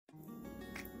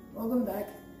welcome back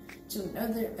to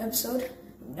another episode of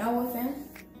Now What Fam.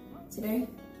 Today,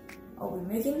 I'll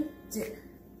be making dinner.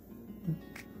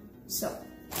 So,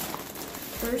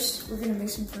 first, we're gonna make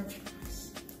some French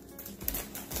fries.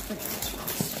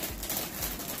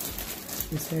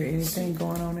 Is there anything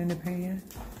going on in the pan?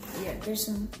 Yeah, there's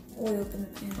some oil in the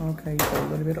pan. Okay, you put a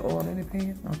little bit of oil in the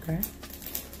pan? Okay.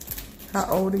 How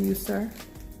old are you, sir?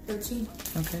 13.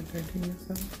 Okay, 13 years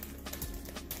old.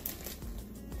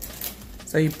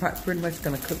 So you're pretty much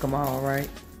gonna cook them all, right?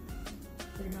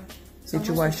 Pretty much. Did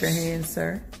you wash your hands,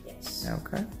 sir? Yes.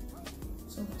 Okay.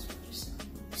 So let's just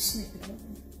snip it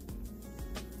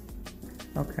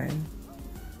open. Okay.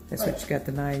 That's what you got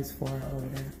the knives for over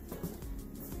there.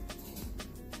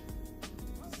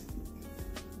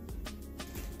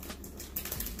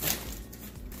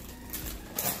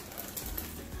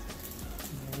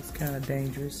 It's kind of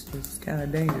dangerous. It's kind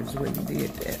of dangerous when you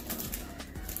did that.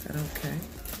 But okay.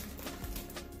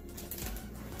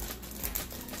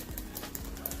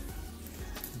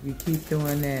 You keep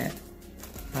doing that.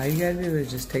 All you gotta do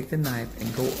is just take the knife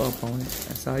and go up on it.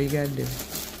 That's all you gotta do.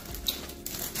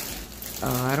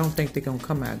 I don't think they're gonna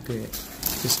come out good.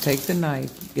 Just take the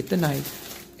knife, get the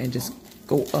knife, and just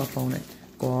go up on it.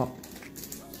 Go up.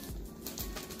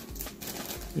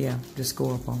 Yeah, just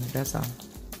go up on it. That's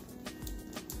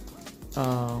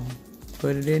all.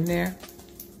 Put it in there.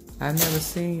 I've never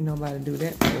seen nobody do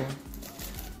that before.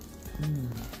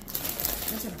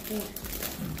 That's a fork.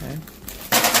 Okay.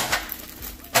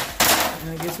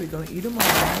 I guess we're gonna eat them all.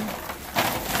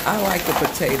 I like the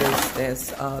potatoes.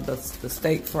 That's the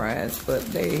steak fries, but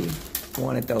they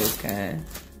wanted those kind.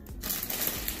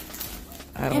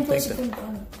 I don't think so.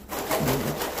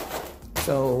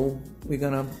 So we're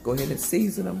gonna go ahead and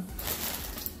season them.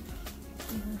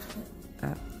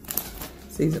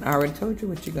 Season. I already told you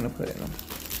what you're gonna put in them.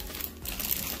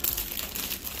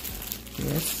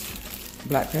 Yes,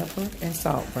 black pepper and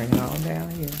salt. Bring it all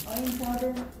down here. Onion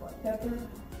powder, black pepper,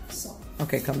 salt.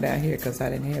 Okay, come down here because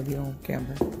I didn't have you on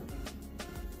camera.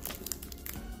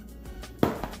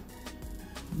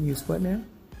 Use what now?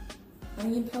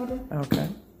 Onion powder. Okay.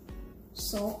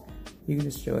 Salt. You can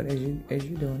just show it as you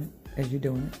doing it. As you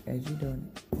doing it.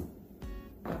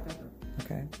 Black pepper.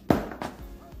 Okay.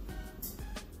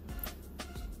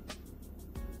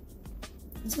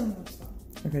 It's gonna have salt.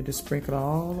 Okay, just sprinkle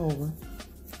all over.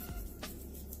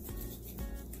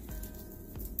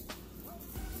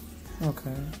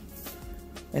 Okay.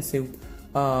 Let's see.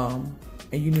 And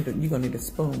you're gonna need a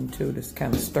spoon too, just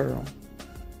kind of stir them.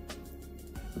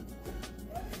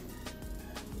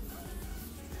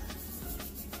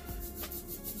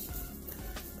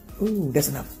 Ooh, that's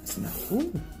enough. That's enough.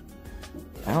 Ooh.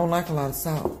 I don't like a lot of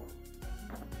salt.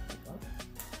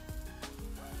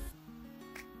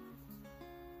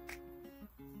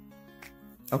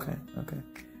 Okay, okay.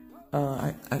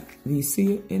 Do you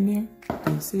see it in there?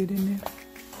 Do you see it in there?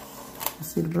 You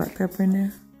see the black pepper in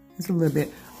there? It's a little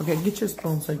bit. Okay, get your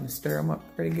spoon so you can stir them up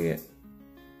pretty good.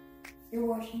 You're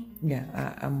watching? Yeah,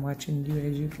 I'm watching you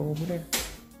as you go over there.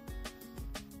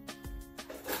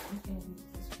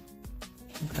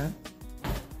 Okay.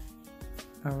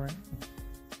 All right.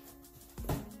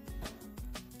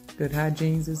 Good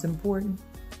hygiene is important.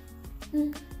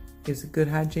 Is good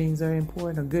hygiene are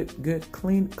important? Or good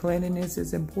cleanliness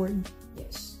is important?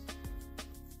 Yes.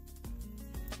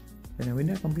 And then we're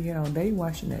not gonna be here all day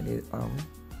washing that, are we?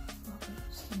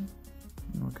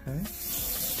 Okay.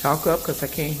 Talk up, cause I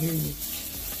can't hear you.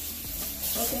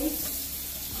 Okay.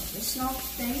 It's not the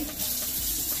thing.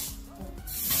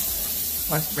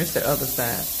 Rinse the other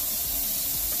side.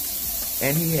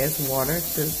 And he has water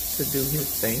to do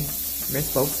his thing.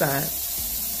 Rinse both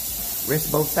sides. Rinse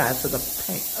both sides of the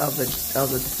paint of the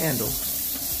handle.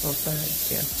 Both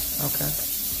sides, yeah. Okay.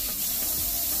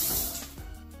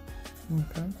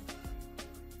 Okay.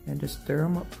 And just stir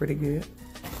them up pretty good.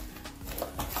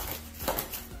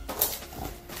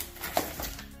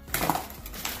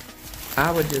 I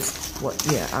would just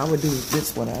I would do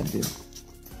this. What I do,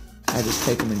 I just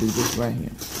take them and do this right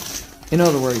here. In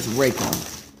other words, rake them,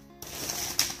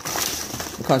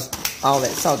 because all that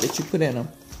salt that you put in them,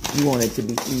 you want it to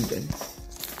be even.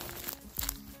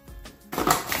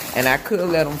 And I could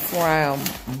let them fry them,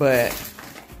 but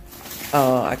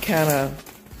I kind of,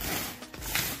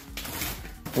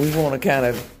 we want to kind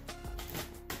of,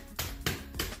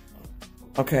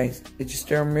 okay, did you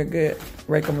stir them real good?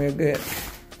 Rake them real good?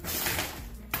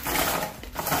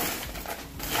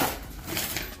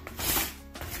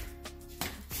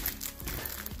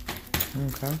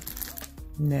 Okay.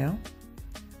 Now,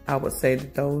 I would say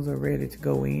that those are ready to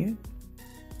go in.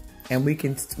 And we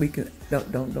can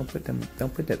don't put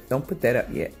that up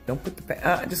yet. Don't put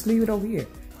the just leave it over here.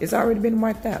 It's already been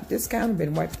wiped out. This counter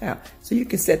been wiped out. So you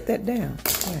can set that down.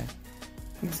 Yeah.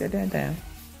 You can set that down.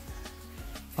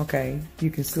 Okay. You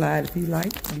can slide if you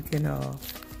like. You can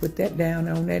put that down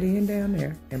on that end down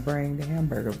there and bring the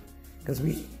hamburger. Because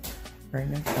we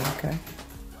bring that. Okay.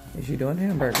 As you're doing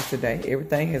hamburgers today,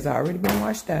 everything has already been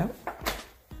washed out.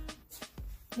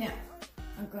 Yeah.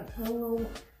 I'm gonna put a little.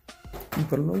 You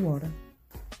put a little water.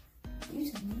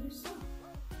 Use another stuff.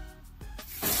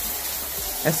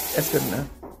 That's good enough.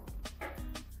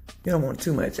 You don't want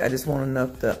too much. I just want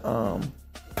enough to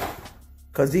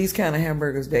cause these kind of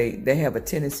hamburgers they have a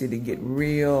tendency to get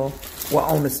real. Well,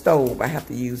 on the stove I have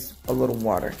to use a little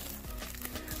water.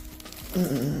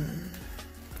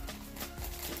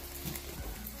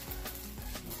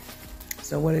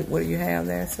 So what do you have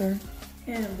there, sir?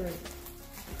 Hamburger.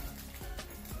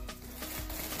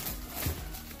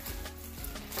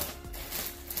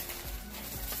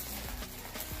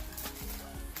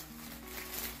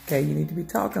 Okay, you need to be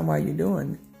talking while you're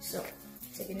doing it. So,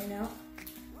 taking it out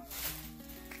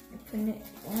and putting it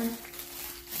on.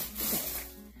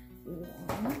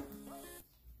 One.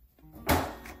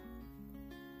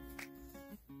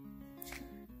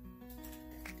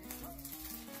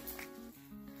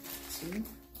 Two.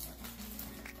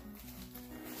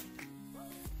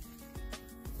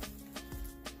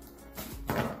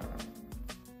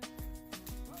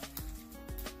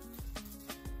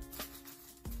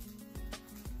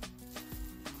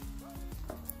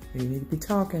 You need to be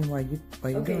talking while you're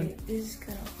doing it. Okay, this is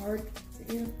kind of hard to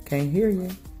do. Can't hear you.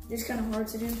 This is kind of hard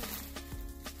to do. I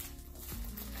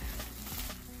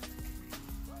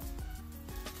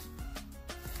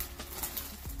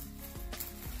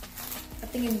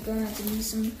think I'm gonna have to need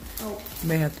some help. You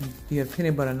may have to use a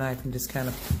peanut butter knife and just kind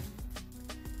of,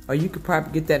 or you could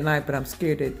probably get that knife, but I'm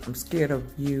scared of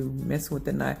you messing with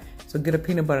the knife. So get a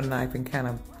peanut butter knife and kind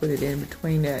of put it in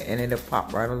between there, and it'll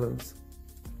pop right loose.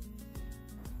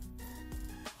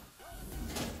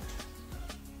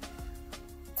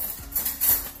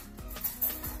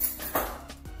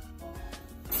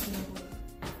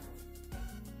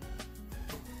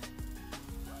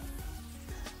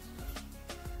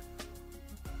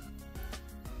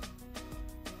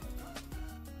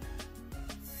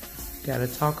 Gotta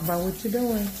talk about what you're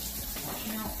doing.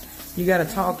 You gotta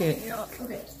talk it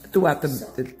throughout the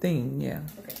thing, yeah.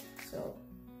 Okay, so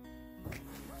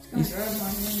it's gonna grab my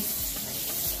hand.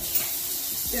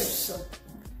 So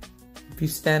if you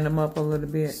stand them up a little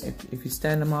bit, if you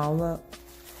stand them all up,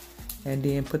 and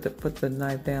then put the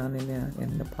knife down in there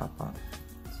and the pop up.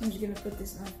 So I'm just gonna put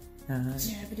this knife.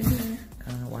 Jab it in there.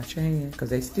 Watch your hand, because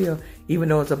they still, even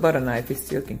though it's a butter knife, it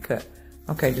still can cut.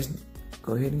 Okay, just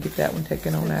go ahead and get that one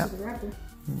taken on out.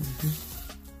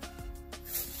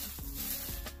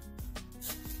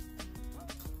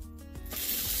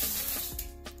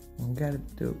 We gotta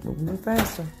do it a little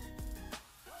faster.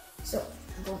 So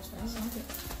I'm going as fast as I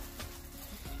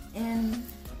can. And I'm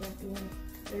gonna do the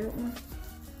third one.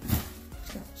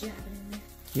 Just gonna jab it in there.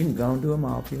 You can go and do them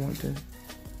all if you want to.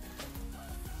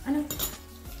 I know.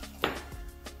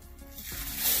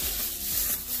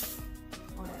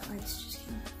 All that ice just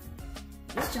came.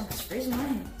 This junk is freezing my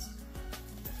hands.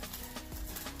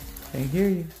 Can't hear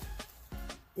you.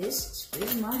 This is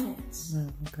freezing my hands. Oh,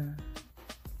 okay.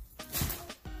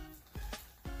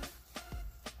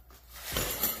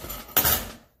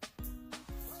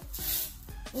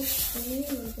 Okay,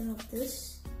 we're gonna have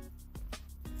this.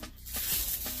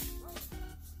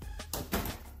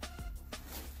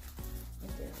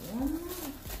 One more.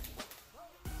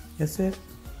 That's it?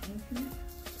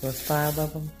 There's 5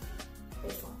 of them?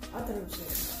 There's 1. I thought it was 6.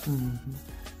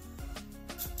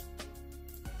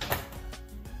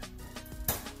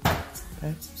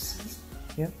 Okay.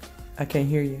 Yep. I can't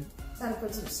hear you. Time to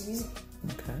put some seasoning.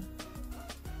 Okay.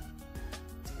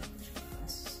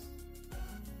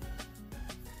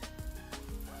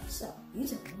 So, you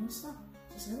tell me what's up.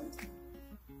 Just everything.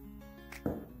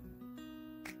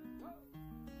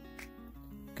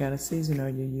 What kind of seasoning are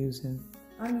you using?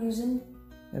 I'm using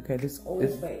Okay, this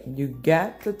Old Bay. You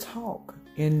got to talk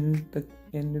in the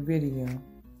video.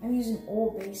 I'm using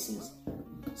Old Bay seasoning.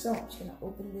 So I'm just gonna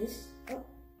open this up.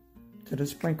 To the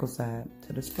sprinkle side.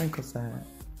 To the sprinkle side.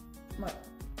 Right.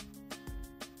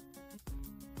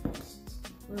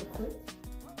 Real quick.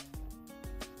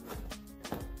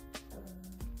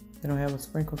 They don't have a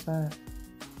sprinkle side.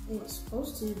 It's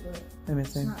supposed to, but Let me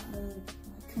it's see. not really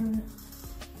kind of.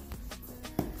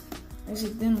 There's a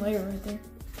thin layer right there.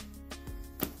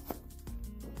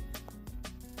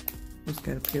 You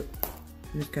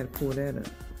just gotta pull that up.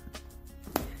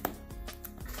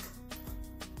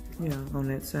 Yeah, on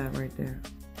that side right there.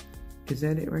 Is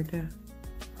that it right there?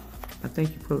 I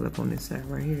think you pull it up on this side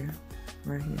right here.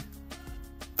 Right here.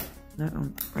 Not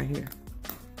on, right here.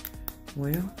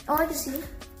 Well. Oh, I can see.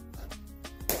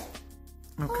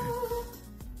 Okay.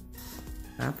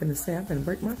 I'm finna say I'm finna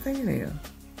break my fingernail.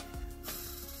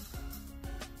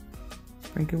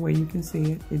 Sprinkle where you can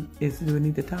see it. Do it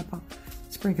need the top off?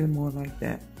 Sprinkle it more like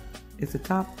that. It's the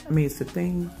top, I mean it's the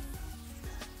thing.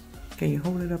 Can you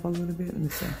hold it up a little bit? Let me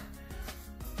see.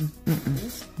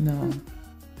 No.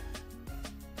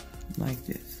 Like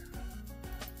this.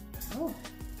 Oh.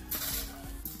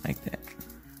 Like that.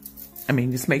 I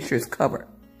mean, just make sure it's covered.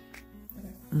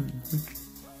 Okay.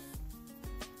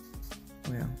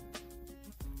 Well.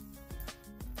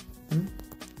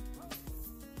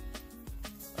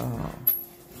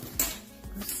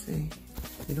 Let's see.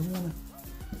 You don't want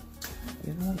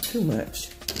too much.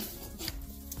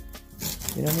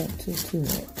 You don't want too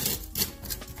much.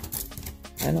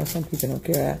 I know some people don't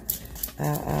care.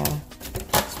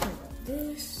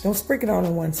 Don't sprinkle it all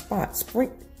in one spot.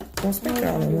 Don't sprinkle it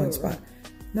all in one spot.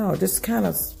 No, just kind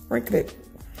of sprinkle it.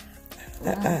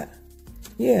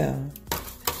 Yeah.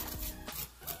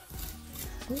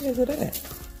 Where is it at?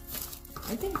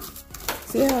 I think.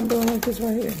 See how I'm doing like this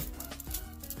right here?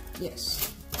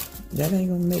 Yes. That ain't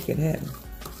gonna make it happen.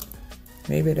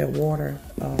 Maybe that water,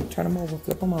 turn them over,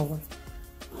 flip them over.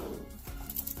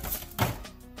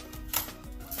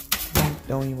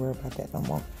 Don't even worry about that no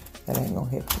more. That ain't gonna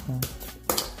hit you.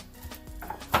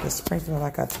 Just sprinkle it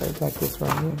like I told you, like this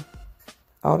right here.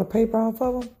 All the paper off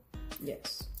of them?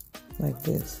 Yes. Like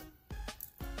this.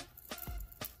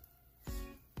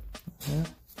 Yeah.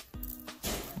 I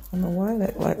don't know why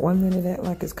that, like 1 minute act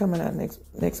like it's coming out,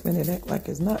 next minute act like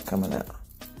it's not coming out.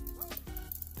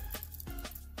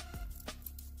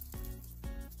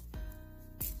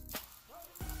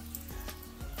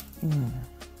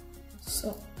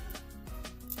 So,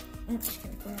 I'm just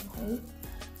gonna grab a hold.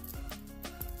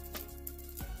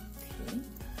 Okay.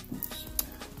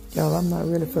 Y'all, I'm not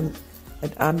really from.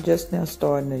 I'm just now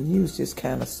starting to use this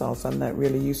kind of sauce. I'm not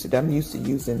really used to it. I'm used to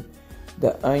using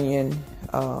the onion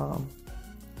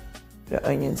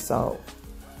salt.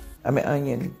 I mean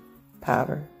onion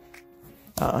powder.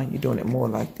 You're doing it more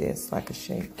like this, like a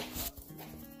shake.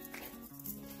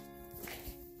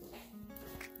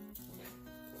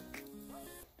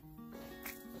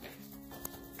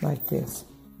 Like this.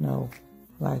 No,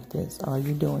 like this. All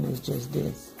you're doing is just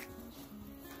this.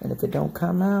 And if it don't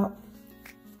come out,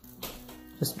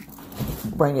 just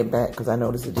bring it back, because I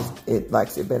notice it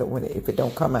likes it better when if it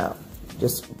don't come out.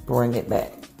 Just bring it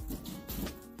back.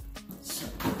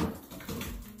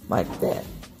 Like that.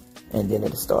 And then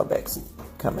it'll start back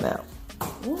coming out.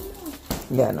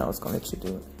 Yeah, I know it's gonna let you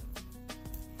do it.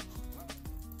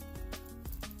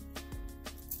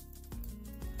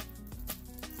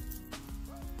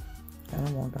 I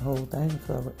don't want the whole thing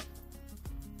covered.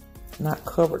 Not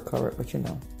covered, but you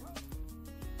know.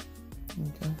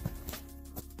 Okay.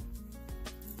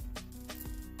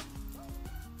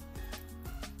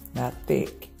 Not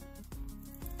thick.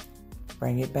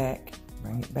 Bring it back.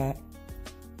 Bring it back.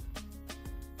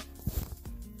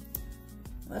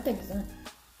 I think it's done.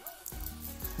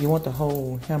 You want the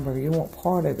whole hamburger. You want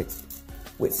part of it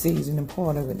with seasoning,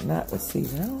 part of it not with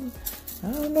seasoning.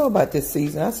 I don't know about this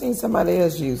season. I seen somebody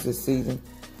else use this season.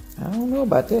 I don't know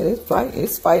about that.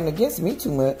 It's fighting against me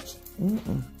too much.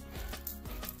 Don't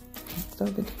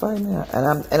get to fight now.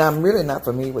 And I'm really not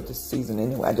familiar with this season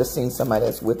anyway. I just seen somebody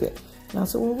else with it. And I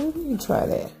said, well, we can try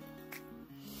that.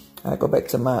 I go back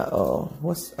to my the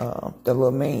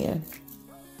little man.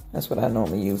 That's what I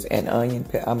normally use. And onion.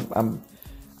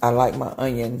 I like my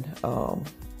onion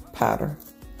powder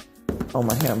on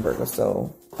my hamburger.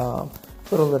 So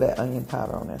put a little of that onion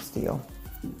powder on there still.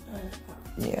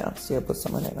 Yeah, still put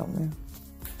some of that on there.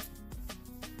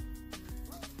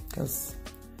 Because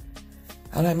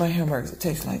I like my hamburgers. It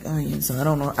tastes like onion. So I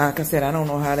don't know. Like I said, I don't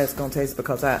know how that's going to taste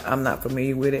because I'm not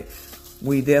familiar with it.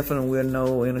 We definitely will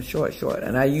know in a short.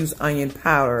 And I use onion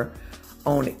powder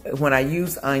on it. When I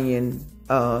use onion,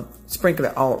 sprinkle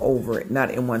it all over it,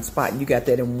 not in one spot. You got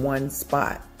that in one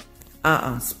spot.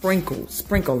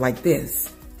 Sprinkle like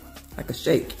this, like a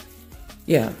shake.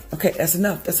 Yeah, okay, that's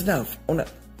enough. That's enough. On up.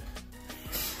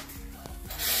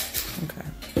 Okay.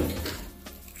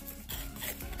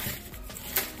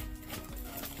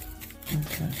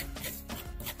 Okay.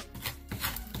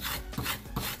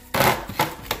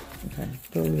 Okay,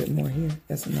 a little bit more here.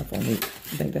 That's enough on me.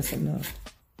 I think that's enough.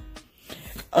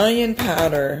 Onion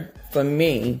powder for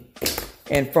me,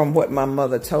 and from what my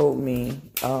mother told me,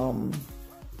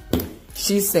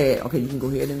 she said, okay, you can go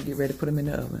ahead and get ready to put them in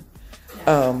the oven.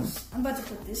 I'm about to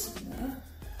put this in there.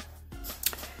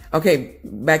 Okay,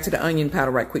 back to the onion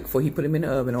powder right quick before he put him in the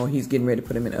oven, or he's getting ready to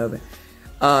put him in the oven.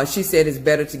 She said it's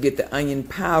better to get the onion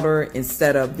powder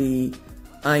instead of the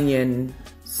onion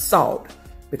salt,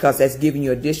 because that's giving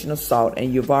you additional salt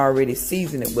and you've already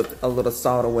seasoned it with a little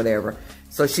salt or whatever.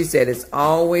 So she said it's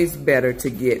always better to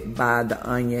buy the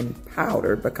onion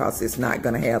powder because it's not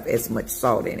going to have as much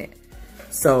salt in it.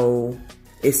 So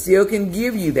it still can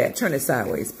give you that. Turn it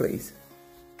sideways, please.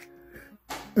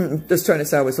 Just turn it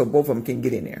sideways so both of them can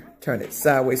get in there. Turn it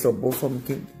sideways so both of them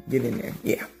can get in there.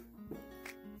 Yeah.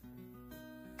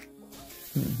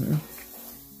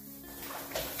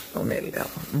 On that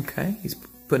level. Okay. He's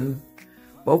putting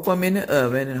both of them in the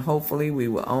oven, and hopefully we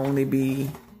will only be,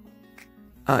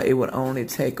 it would only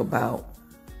take about,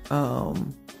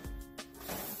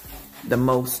 the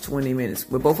most 20 minutes.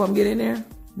 Will both of them get in there?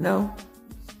 No?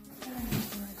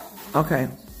 Okay.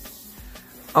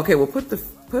 Okay, well put the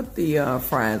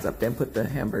fries up there and put the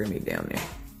hamburger meat down there.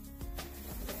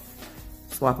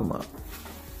 Swap them up.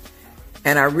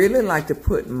 And I really like to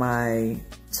put my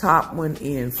top one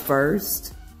in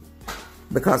first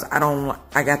because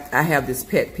I have this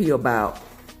pet peeve about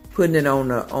putting it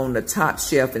on the top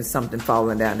shelf and something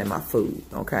falling down in my food,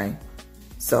 okay?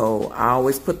 So I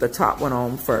always put the top one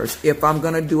on first. If I'm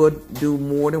gonna do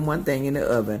more than one thing in the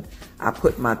oven, I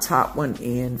put my top one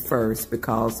in first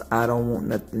because I don't want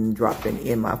nothing dropping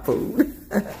in my food.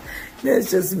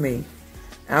 That's just me.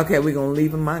 Okay, we're gonna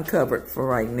leave them uncovered for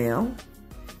right now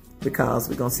because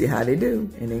we're gonna see how they do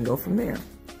and then go from there.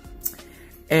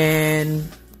 And,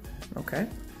 okay.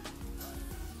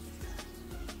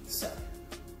 So,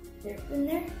 they're in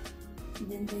there,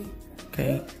 and then they...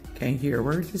 Okay, can't hear a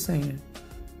word you're saying.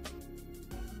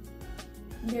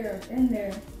 They're in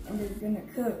there, and they're gonna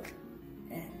cook,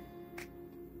 and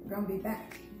we're gonna be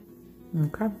back.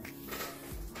 Okay.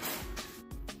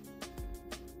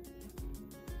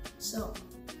 So,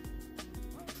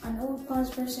 I know we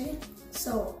paused for a second.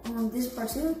 So, this is part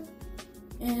 2,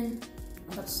 and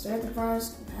I'm about to stir the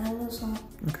fries and add a little salt.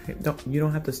 Okay, you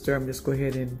don't have to stir them. Just go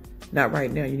ahead and, not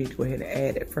right now. You need to go ahead and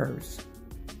add it first.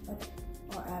 Okay,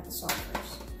 I'll add the salt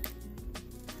first.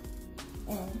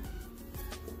 And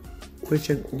put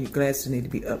your glasses need to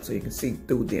be up so you can see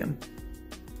through them.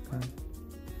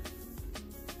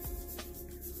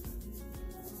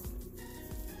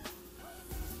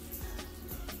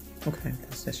 Okay,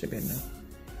 that should be enough.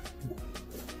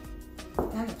 I'm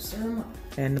gonna stir them up.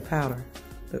 And the powder,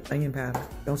 the onion powder.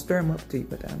 Don't stir them up till you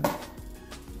put that on.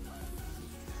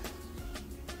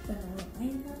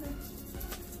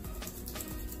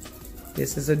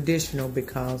 This is additional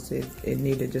because it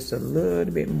needed just a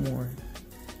little bit more.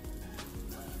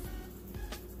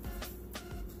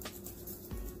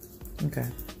 Okay.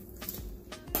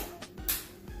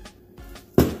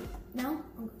 Now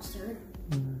I'm gonna stir it.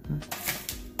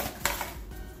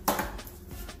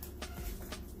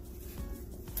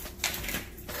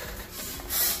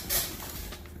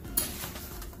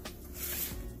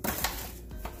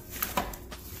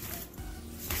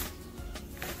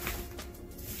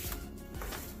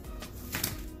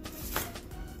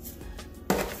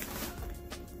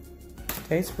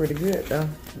 Tastes pretty good though.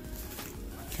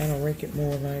 Kind of rake it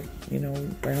more like, you know,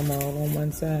 bring them all on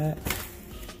one side.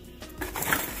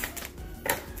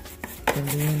 And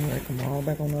then rake them all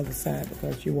back on the other side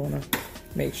because you want to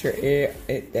make sure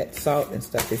that salt and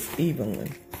stuff is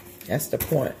evenly. That's the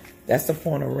point. That's the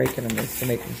point of raking them, is to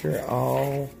making sure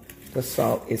all the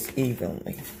salt is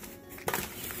evenly.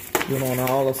 You don't want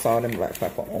all the salt and black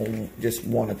pepper on just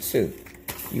one or two.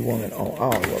 You want it on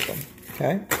all of them,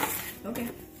 okay? Okay.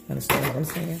 Understand what I'm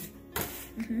saying?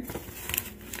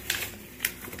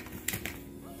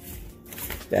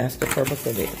 That's the purpose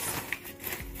of this.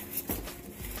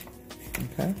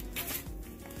 Okay?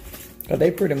 So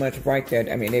they pretty much right there.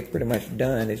 I mean, they're pretty much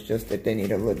done. It's just that they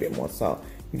need a little bit more salt.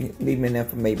 You can leave them in there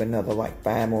for maybe another like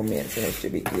 5 more minutes and it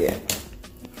should be good.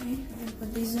 Okay, I'm gonna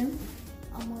put these in.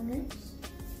 Onions.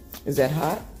 Is that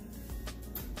hot?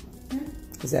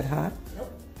 Is that hot?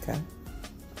 Nope. Okay.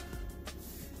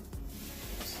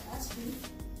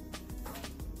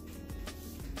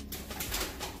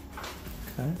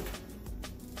 Okay.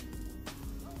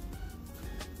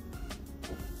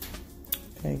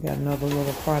 Okay, got another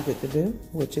little project to do,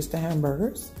 which is the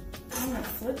hamburgers. I'm gonna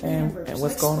flip the hamburgers. And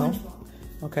what's going on?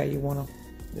 Okay, you wanna,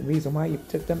 the reason why you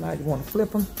took them out, you wanna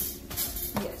flip them?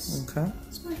 Yes. Okay.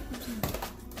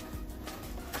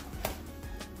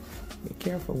 Be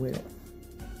careful with it.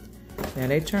 Now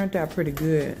they turned out pretty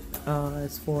good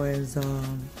as far as,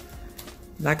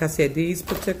 like I said, these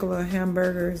particular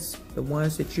hamburgers, the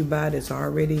ones that you buy that's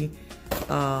already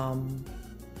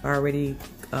ready,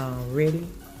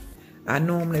 I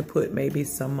normally put maybe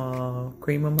some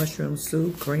cream of mushroom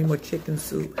soup, cream of chicken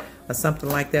soup, or something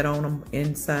like that on them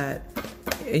inside,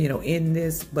 you know, in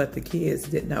this. But the kids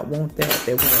did not want that.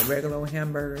 They wanted regular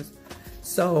hamburgers.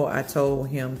 So I told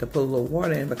him to put a little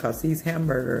water in, because these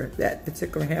hamburgers, that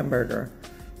particular hamburger,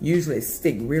 usually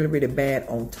stick really, really bad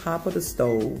on top of the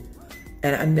stove.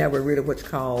 And I never really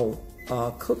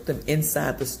cook them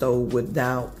inside the stove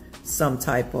without some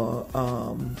type of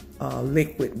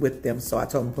liquid with them. So I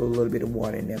told him to put a little bit of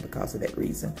water in there because of that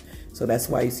reason. So that's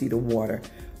why you see the water.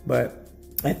 But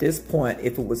at this point,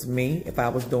 if it was me, if I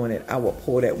was doing it, I would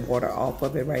pour that water off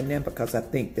of it right now, because I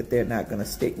think that they're not going to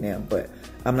stick now. But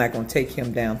I'm not going to take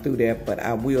him down through there, but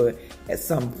I will at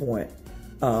some point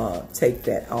take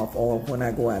that off, or when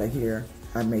I go out of here,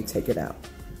 I may take it out.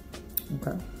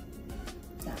 Okay.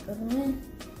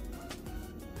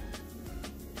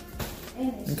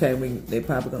 Okay, they're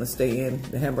probably going to stay in.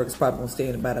 The hamburger's probably going to stay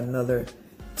in about another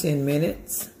 10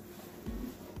 minutes.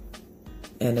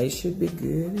 And they should be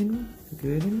good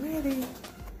and ready.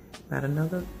 About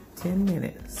another 10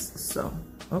 minutes. So,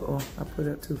 I put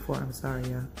it up too far. I'm sorry,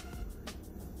 y'all.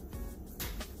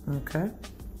 Okay.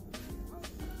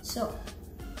 So,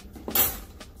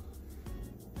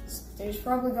 there's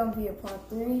probably going to be a part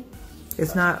 3.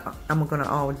 It's not, I'm gonna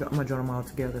join them all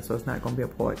together, so it's not gonna be a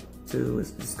part 2.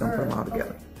 It's just gonna put them all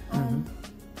together. Okay.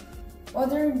 While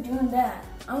they're doing that,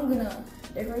 I'm gonna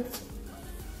decorate the table.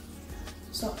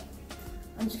 So,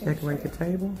 I'm just gonna decorate the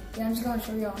table? Yeah, I'm just gonna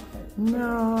show y'all.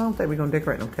 No, I don't think we're gonna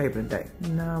decorate no table today.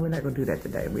 No, we're not gonna do that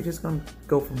today. We're just gonna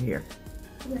go from here.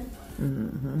 Okay.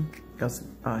 Because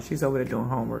she's over there doing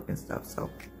homework and stuff, so.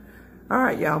 All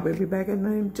right, y'all, we'll be back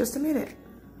in just a minute.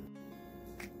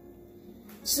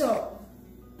 So,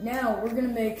 now we're gonna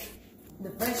make the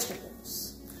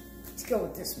vegetables to go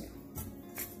with this meal.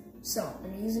 So, I'm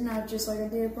gonna use a knife just like I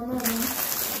did for my oven. I'm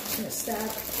gonna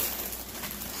stack,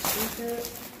 scoop it.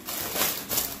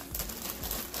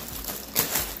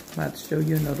 I'm about to show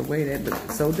you another way that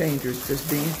looks so dangerous, just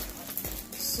being.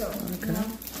 So, okay. Now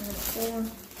I'm gonna pour.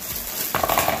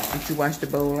 Did you wash the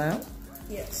bowl out?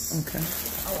 Yes. Okay.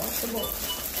 I washed the bowl.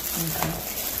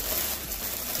 Okay.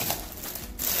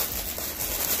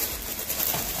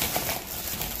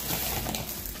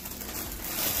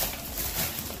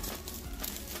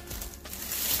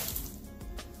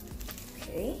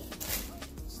 Okay,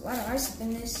 there's a lot of ice up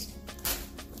in this.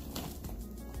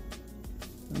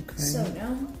 Okay. So now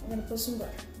I'm gonna put some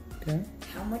butter. Okay.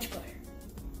 How much butter?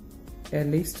 At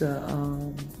least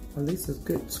a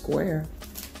good square.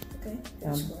 Okay.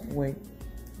 Square. Wait.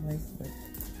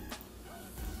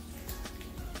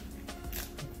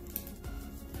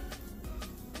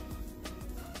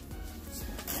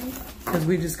 Because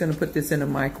we're just gonna put this in the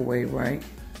microwave, right?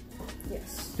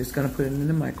 Yes. Just gonna put it in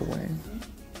the microwave.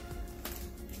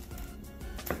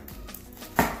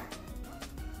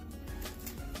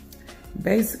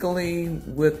 Basically,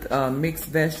 with mixed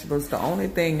vegetables, the only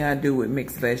thing I do with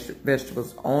mixed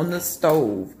vegetables on the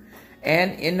stove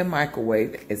and in the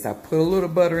microwave is I put a little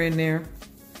butter in there.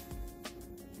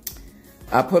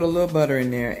 And I put a little butter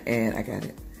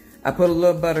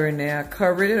in there, I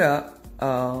covered it up.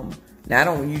 Now, I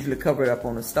don't usually cover it up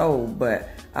on the stove, but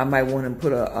I might want to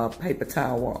put a paper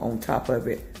towel on top of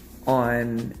it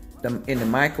in the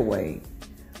microwave.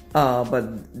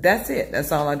 But that's it.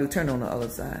 That's all I do. Turn on the other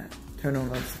side. Turn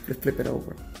on, flip it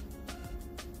over.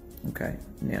 Okay,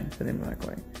 now put it in the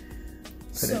microwave.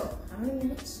 So, how many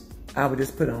minutes? I would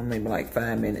just put it on maybe like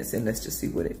 5 minutes, and let's just see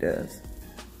what it does.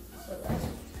 So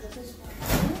that's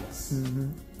 5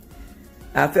 minutes?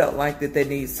 I felt like that they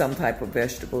need some type of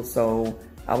vegetable, so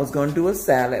I was going to do a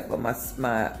salad, but my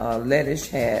lettuce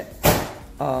had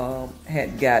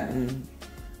gotten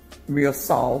real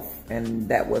soft, and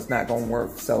that was not going to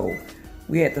work. So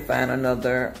we had to find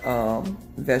another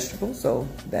vegetable, so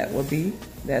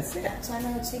that's it. So I'm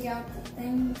gonna take out the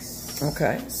things.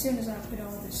 Okay. As soon as I put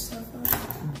all this stuff on.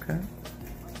 Okay.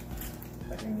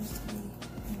 Butter needs to be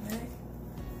in there.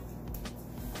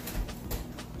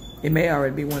 It may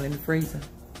already be one in the freezer.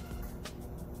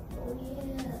 Oh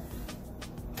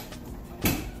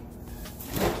yeah.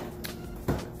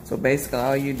 So basically,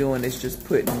 all you're doing is just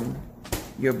putting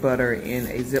your butter in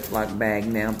a Ziploc bag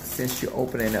now, since you're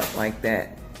opening up like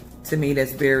that. To me,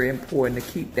 that's very important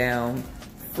to keep down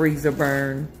freezer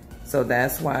burn. So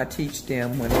that's why I teach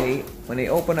them when they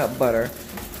open up butter,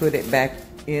 put it back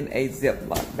in a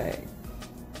Ziploc bag.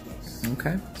 Yes.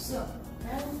 Okay. So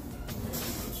now,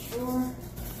 sure,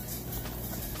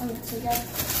 I'm gonna take out.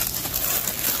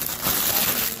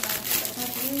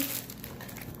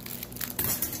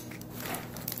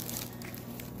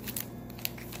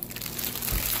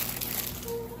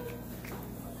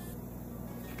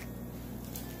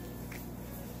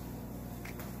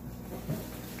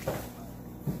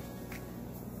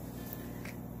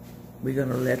 we're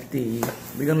gonna let the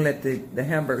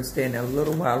hamburger stand there a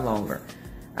little while longer.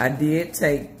 I did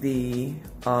take the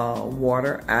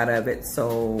water out of it,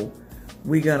 so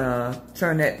we're gonna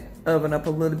turn that oven up a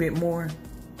little bit more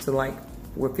to like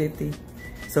 450,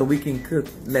 so we can cook.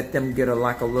 Let them get a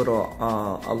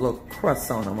little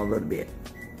crust on them a little bit,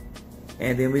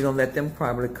 and then we're gonna let them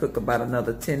probably cook about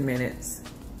another 10 minutes,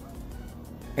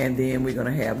 and then we're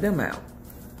gonna have them out.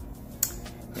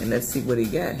 And let's see what he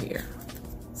got here.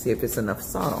 See if it's enough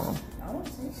salt on them.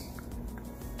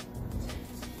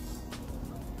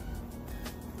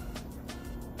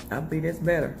 I believe that's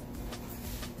better.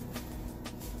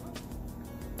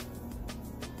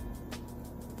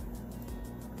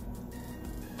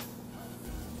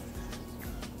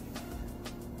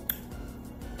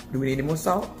 Do we need any more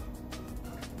salt?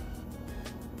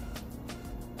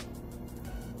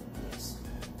 Yes.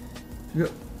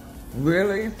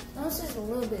 Really? No, it's just a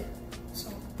little bit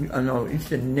salt. No, you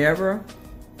should never,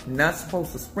 not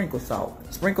supposed to sprinkle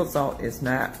salt. Sprinkle salt is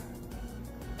not,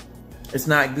 it's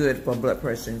not good for blood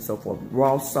pressure and so forth.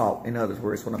 Raw salt, in other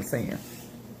words, what I'm saying.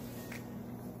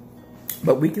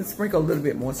 But we can sprinkle a little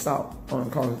bit more salt on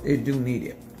because it do need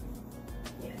it.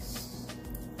 Yes.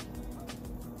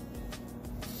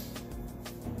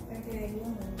 Okay, you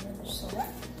want another salt?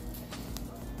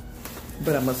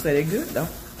 But I must say they're good though.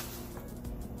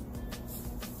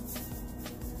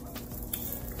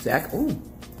 Zach, ooh.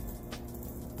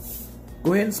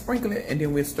 Go ahead and sprinkle it and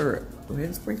then we'll stir it. Go ahead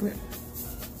and sprinkle it.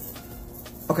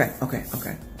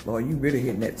 Okay. Lord, you really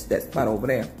hitting that spot over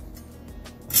there.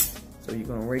 So you're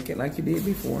gonna rake it like you did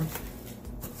before.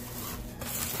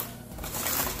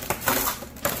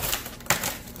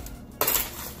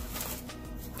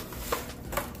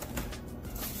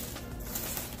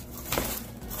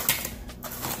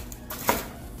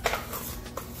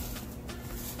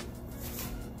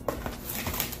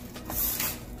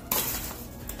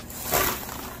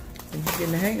 You're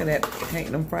getting the hang of that,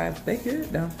 hanging them fries. They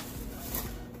good though.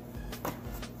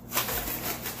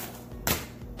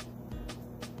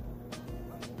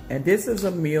 And this is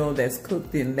a meal that's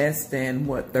cooked in less than,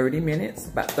 what, 30 minutes?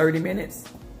 About 30 minutes?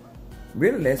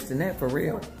 Really less than that, for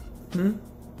real.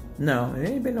 No, it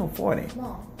ain't been no 40.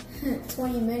 No,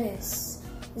 20 minutes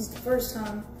is the first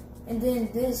time. And then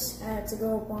this had to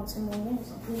go up on 10 more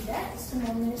minutes. I believe that's 10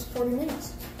 more minutes, 40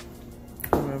 minutes.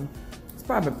 It's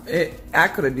probably, I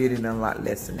could have did it in a lot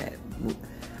less than that.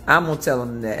 I'm going to tell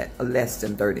them that less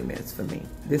than 30 minutes for me.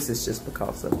 This is just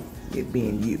because of it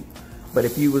being you. But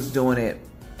if you was doing it,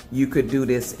 you could do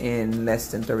this in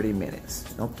less than 30 minutes.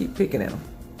 Don't keep picking at them.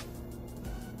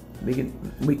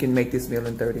 We can make this meal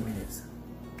in 30 minutes.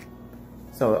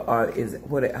 So is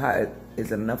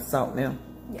it enough salt now?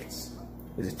 Yes.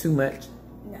 Is it too much?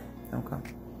 No.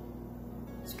 Okay.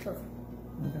 It's perfect.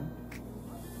 Okay.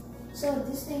 So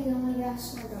this thing only got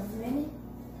like a minute.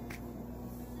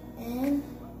 And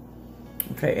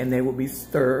okay, and they will be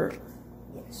stirred.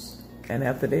 yes. And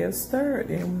after they are stirred,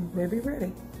 then they'll be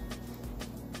ready.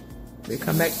 We'll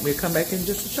come back in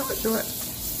just a short.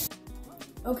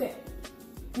 Okay.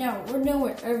 Now we're done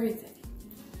with everything.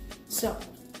 So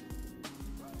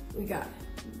we got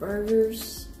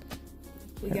burgers,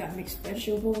 we got mixed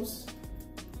vegetables,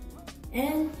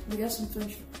 and we got some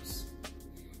French fries.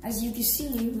 As you can see,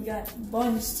 we got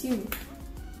buns too.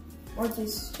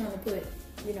 Marcus trying to put,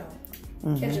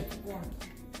 ketchup on.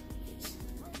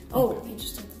 Oh, he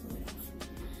just took the lid off.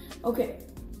 Okay,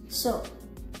 so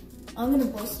I'm gonna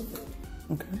bust the food.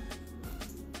 Okay.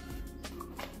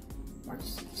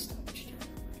 Marcus, stop what you're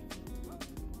doing.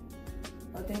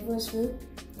 Okay, for his food.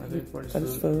 For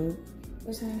his food.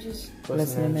 What's the name, Jesus?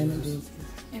 Bless the name of Jesus.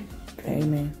 Amen.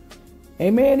 Amen.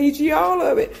 Amen. Eat ye all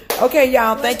of it. Okay,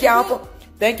 y'all. Thank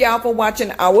y'all for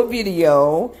watching our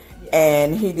video.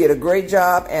 And he did a great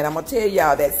job. And I'm gonna tell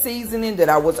y'all that seasoning that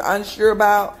I was unsure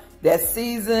about, that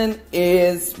season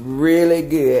is really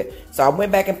good. So I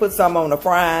went back and put some on the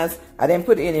fries. I didn't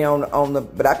put any on the,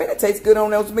 but I bet it tastes good on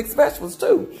those mixed vegetables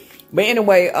too. But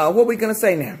anyway, what we gonna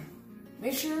say now?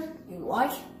 Make sure you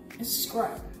like and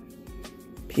subscribe.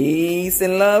 Peace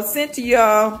and love sent to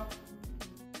y'all.